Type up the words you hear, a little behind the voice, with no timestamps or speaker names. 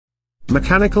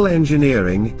Mechanical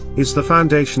engineering is the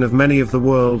foundation of many of the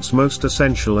world's most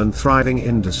essential and thriving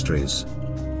industries.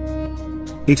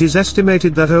 It is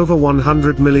estimated that over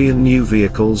 100 million new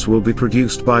vehicles will be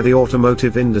produced by the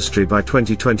automotive industry by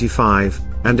 2025,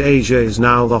 and Asia is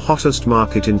now the hottest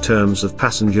market in terms of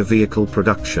passenger vehicle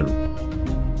production.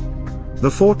 The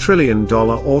 $4 trillion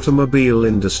automobile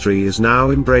industry is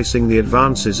now embracing the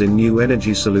advances in new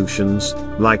energy solutions,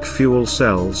 like fuel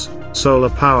cells, solar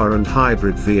power and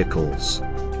hybrid vehicles.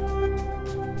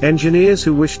 Engineers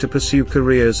who wish to pursue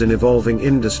careers in evolving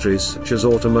industries such as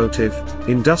automotive,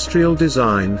 industrial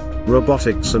design,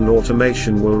 robotics and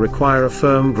automation will require a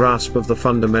firm grasp of the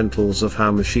fundamentals of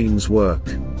how machines work.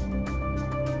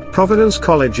 Providence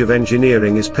College of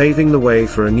Engineering is paving the way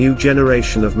for a new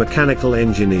generation of mechanical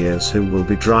engineers who will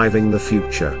be driving the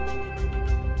future.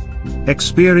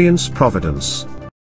 Experience Providence.